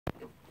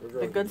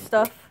The good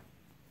stuff.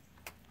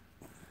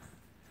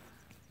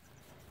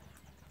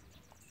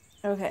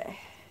 Okay.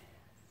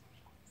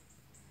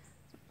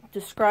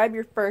 Describe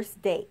your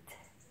first date.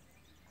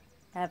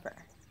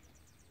 Ever.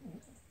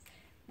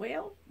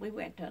 Well, we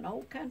went to an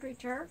old country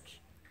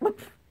church.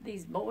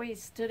 These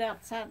boys stood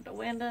outside the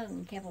window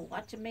and kept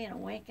watching me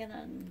and winking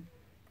and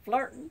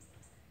flirting.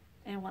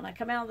 And when I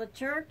come out of the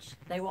church,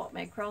 they walked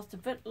me across the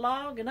foot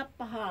log and up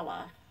the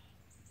hollow.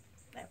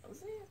 That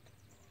was it.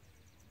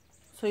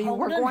 So you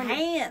were going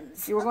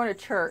hands. You were going to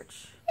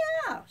church.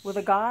 Yeah. With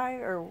a guy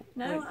or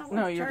No, I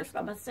went to church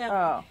by myself.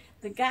 Oh.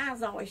 The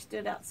guys always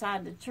stood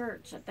outside the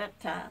church at that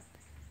time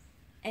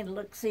and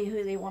looked see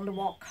who they wanted to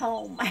walk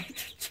home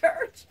after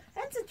church.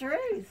 That's the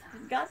truth.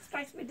 If God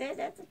strikes me dead,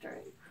 that's the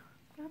truth.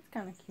 That's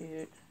kind of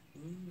cute.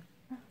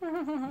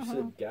 You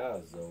said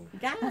guys, though.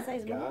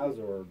 Guys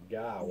or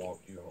guy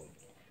walked you home?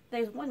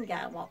 There's one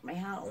guy walked me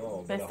home.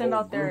 Oh, they stand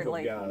out there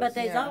like... But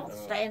they all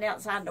stand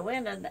outside the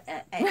window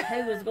and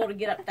who was going to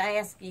get up to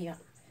ask you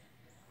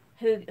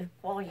who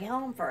walked you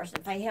home first.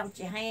 If they held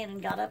your hand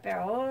and got up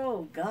there,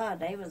 oh, God,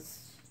 they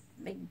was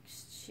big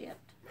shit.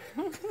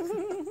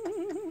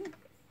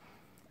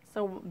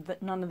 So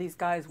none of these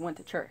guys went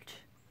to church?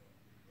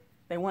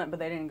 They went, but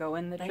they didn't go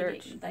in the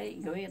church? They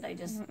didn't go in. They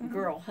just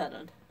girl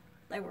hunted.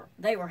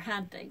 They were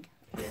hunting.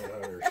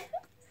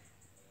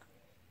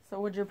 So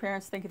what did your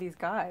parents think of these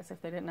guys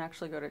if they didn't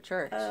actually go to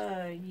church?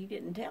 You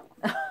didn't tell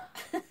them.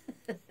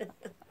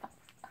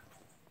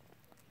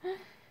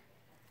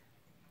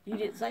 You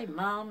didn't say,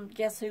 Mom,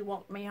 guess who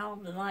walked me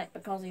home tonight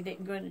because he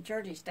didn't go into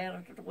church. He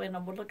standing at the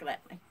window looking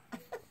at me.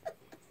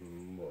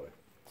 Boy.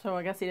 So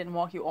I guess he didn't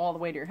walk you all the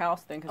way to your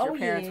house then because your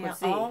parents would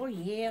see. Oh,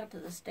 yeah, to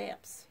the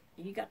steps.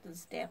 You got to the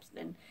steps,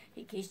 then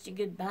he kissed you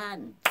goodbye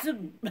and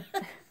zoom.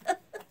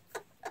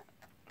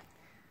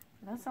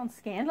 That sounds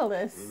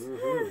scandalous.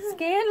 Mm-hmm.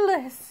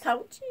 Scandalous.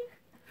 Told you.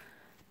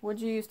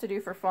 What'd you used to do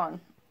for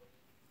fun?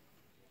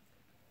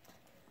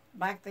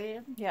 Back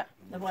then? Yeah.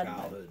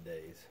 Childhood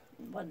days.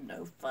 Wasn't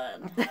no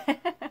fun.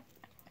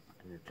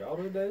 Your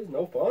childhood days?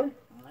 No fun?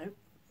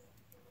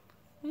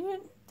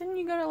 Nope. Didn't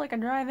you go to like a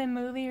drive-in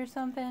movie or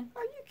something?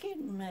 Are you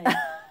kidding me?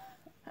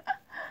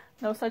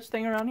 No such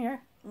thing around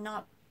here?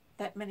 Not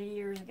that many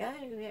years ago.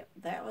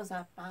 That was,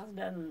 I was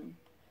done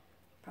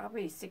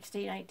probably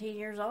 16, 18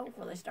 years old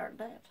before they started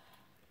that.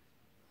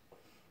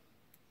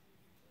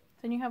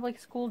 Didn't you have like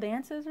school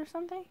dances or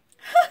something?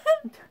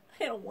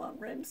 In a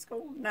one-room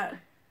school? No.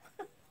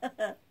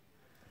 But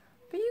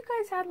you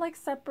guys had like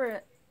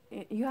separate,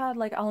 you had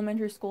like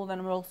elementary school, then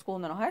a middle school,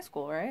 and then a high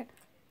school, right?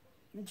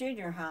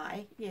 Junior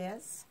high,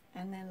 yes.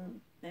 And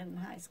then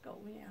high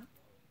school, yeah.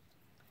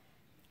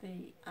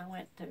 I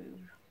went to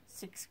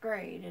 6th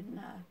grade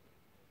in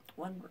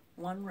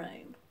one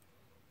room.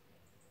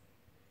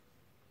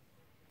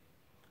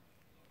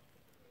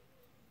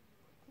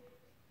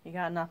 You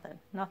got nothing.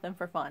 Nothing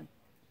for fun.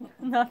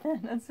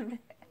 Nothing. That's a bit...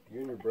 You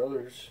and your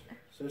brothers,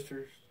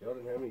 sisters, y'all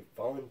didn't have any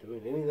fun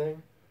doing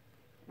anything?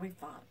 We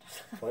fought.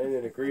 Playing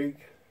in the creek,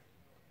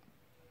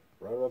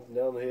 running up and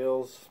down the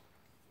hills,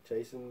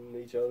 chasing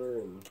each other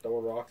and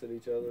throwing rocks at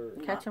each other.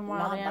 Catching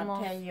wild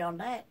animals. I'll tell you on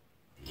that.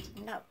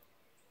 No.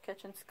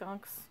 Catching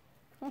skunks.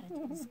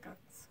 Catching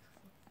skunks.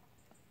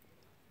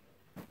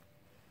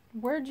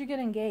 Where'd you get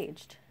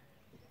engaged?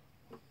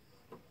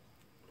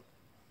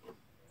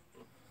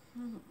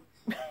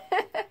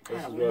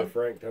 This is what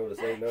Frank told us.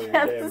 Ain't none of your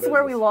Yeah, damn this is business.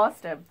 where we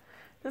lost him.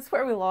 This is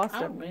where we lost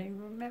I him. don't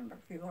even remember,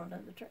 if you want to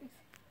know the truth.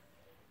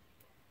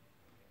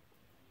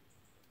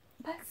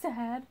 That's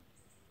sad.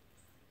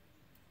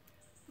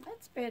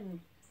 That's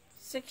been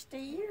 60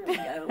 years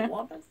ago,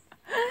 woman.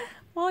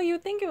 Well,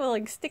 you'd think it would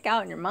like stick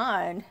out in your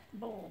mind.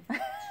 Bull.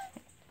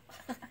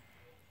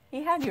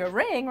 He had you a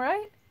ring,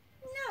 right?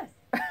 No.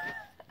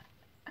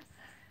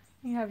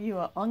 He have you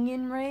an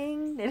onion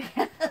ring? Did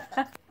he?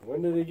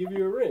 When did he give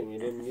you a ring? He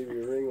didn't give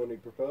you a ring when he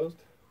proposed?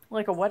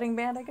 Like a wedding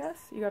band, I guess?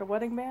 You got a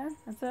wedding band?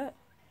 That's it?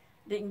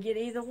 Didn't get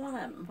either one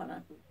of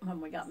them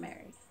when we got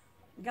married.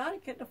 God, he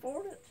couldn't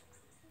afford it.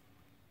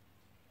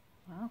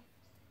 Wow.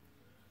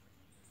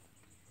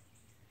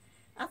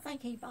 I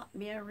think he bought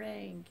me a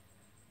ring.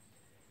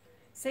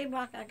 Seemed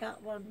like I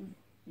got one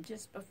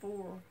just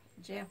before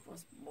Jeff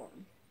was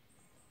born.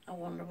 I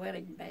wanted a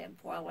wedding band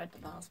before I went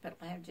to the hospital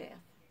to have Jeff.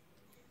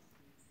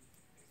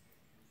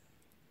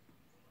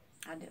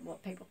 I did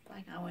what people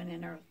think. I went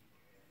in there with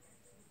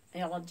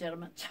an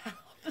illegitimate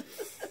child.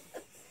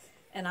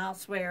 And I'll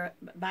swear,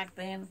 back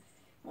then,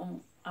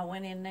 when I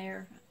went in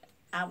there,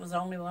 I was the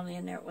only one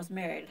in there that was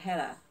married, had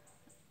a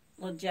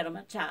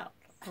legitimate child.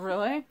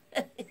 Really?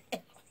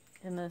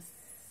 In the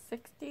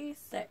 60s?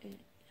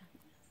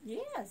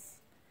 Yes.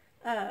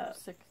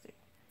 60.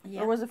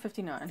 Yeah. Or was it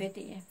 59?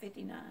 59.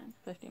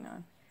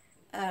 59.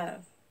 I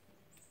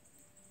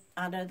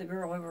know the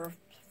girl over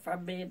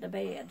from bed to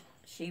bed.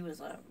 She was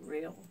a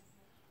real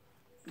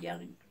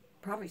young,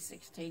 probably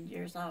 16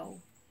 years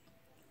old.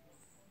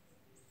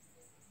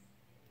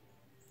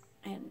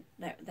 And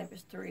there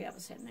was 3 of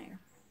us in there.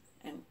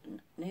 And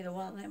neither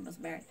one of them was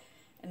married.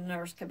 And the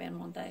nurse came in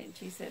one day and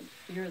she said,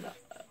 you're the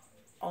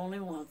only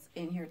ones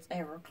in here that's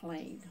ever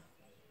cleaned.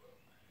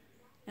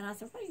 And I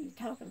said, what are you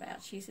talking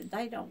about? She said,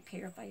 they don't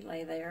care if they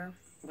lay there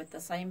with the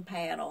same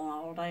pad on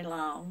all day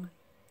long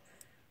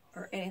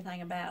or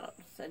anything about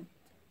it.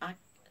 I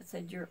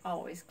said, you're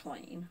always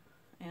clean.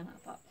 And I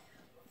thought,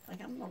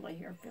 I'm going to lay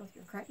here and feel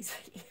you're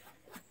crazy.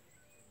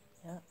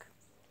 Yuck.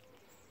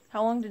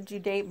 How long did you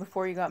date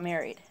before you got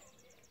married?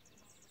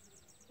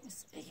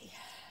 Let's see,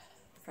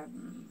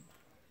 from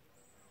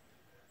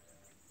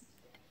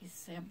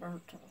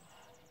December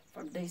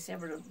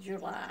to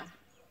July.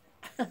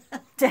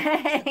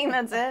 Dang,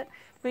 that's it?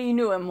 But you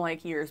knew him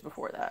like years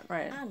before that,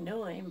 right? I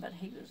knew him, but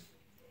he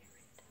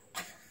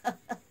was...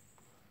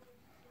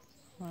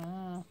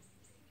 Wow.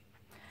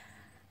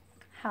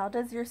 How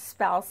does your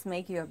spouse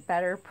make you a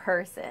better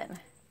person?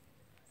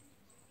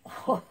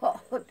 Oh,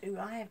 do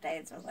I have to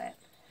answer that?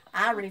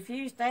 I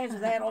refuse to answer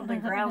that on the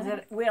grounds that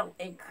it will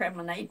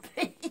incriminate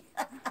me.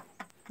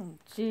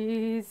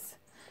 Jeez.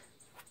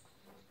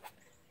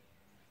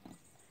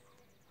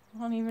 I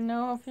don't even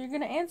know if you're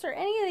going to answer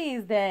any of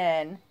these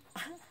then.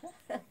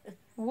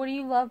 What do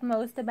you love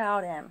most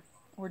about him?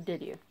 Or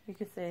did you? You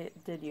could say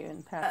did you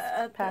in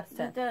past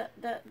tense.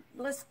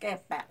 Let's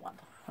skip that one.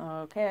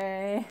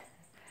 Okay.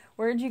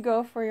 Where'd you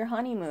go for your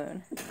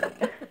honeymoon?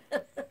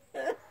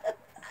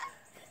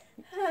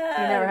 You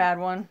never had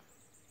one?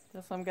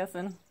 That's what I'm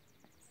guessing.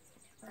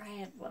 I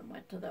had one.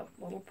 Went to the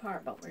little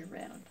apartment we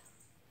rented.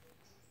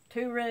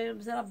 2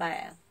 rooms and a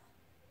bath.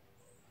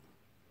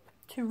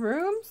 2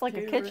 rooms? Like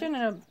a kitchen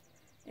and a...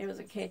 It was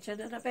a kitchen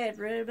and a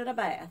bedroom and a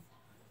bath.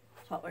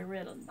 That's what we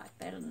rented back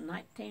then in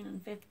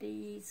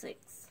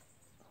 1956.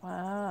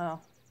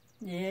 Wow.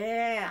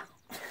 Yeah.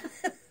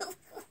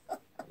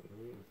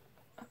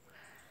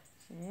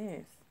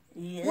 Jeez.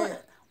 Yeah.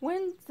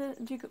 When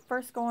did you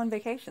first go on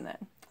vacation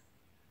then?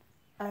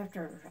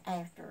 After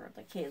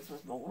the kids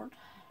was born.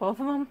 Both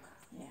of them?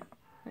 Yeah.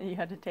 You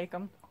had to take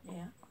them?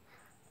 Yeah.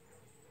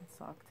 That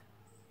sucked.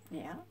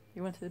 Yeah.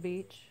 You went to the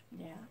beach?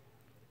 Yeah.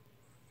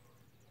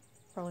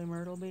 Probably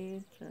Myrtle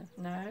Beach? Or...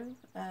 No,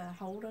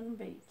 Holden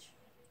Beach,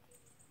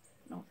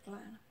 North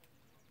Carolina.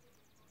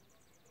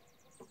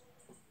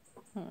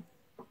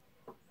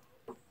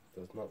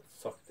 Does not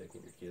suck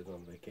taking your kids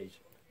on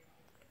vacation.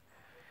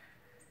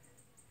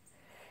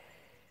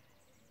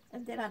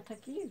 And then I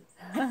took you.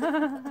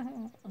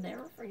 I'll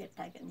never forget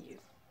taking you.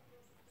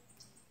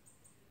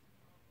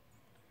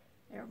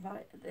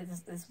 Everybody,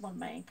 this one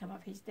man come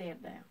up, he's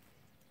dead now.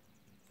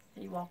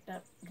 He walked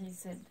up and he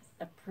said,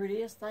 the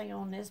prettiest thing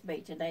on this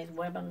beach, and there's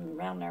women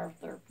around there with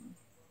their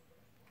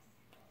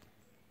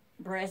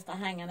breasts are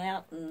hanging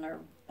out and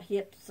their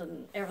hips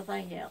and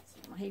everything else.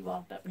 He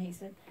walked up and he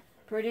said,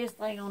 prettiest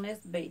thing on this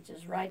beach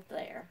is right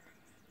there.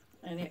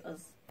 And it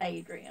was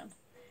Adrian.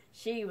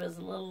 She was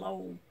a little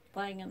old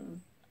thing,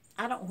 and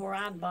I don't know where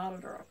I'd bought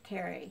it or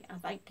Terry. I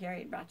think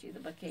Terry brought you the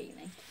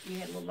bikini. You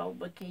had a little old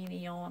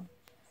bikini on.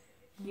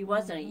 You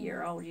wasn't a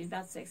year old. You was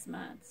about 6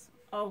 months.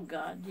 Oh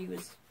God, you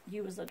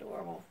was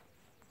adorable.